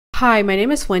Hi, my name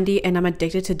is Wendy and I'm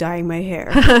addicted to dyeing my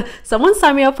hair. Someone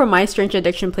sign me up for my strange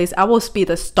addiction, please. I will be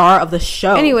the star of the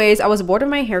show. Anyways, I was bored of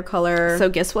my hair color, so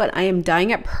guess what? I am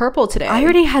dyeing it purple today. I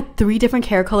already had 3 different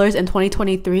hair colors in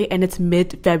 2023 and it's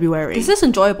mid-February. This is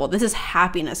enjoyable. This is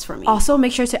happiness for me. Also,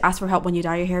 make sure to ask for help when you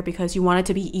dye your hair because you want it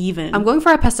to be even. I'm going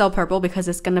for a pastel purple because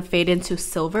it's gonna fade into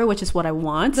silver, which is what I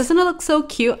want. Doesn't it look so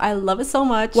cute? I love it so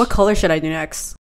much. What color should I do next?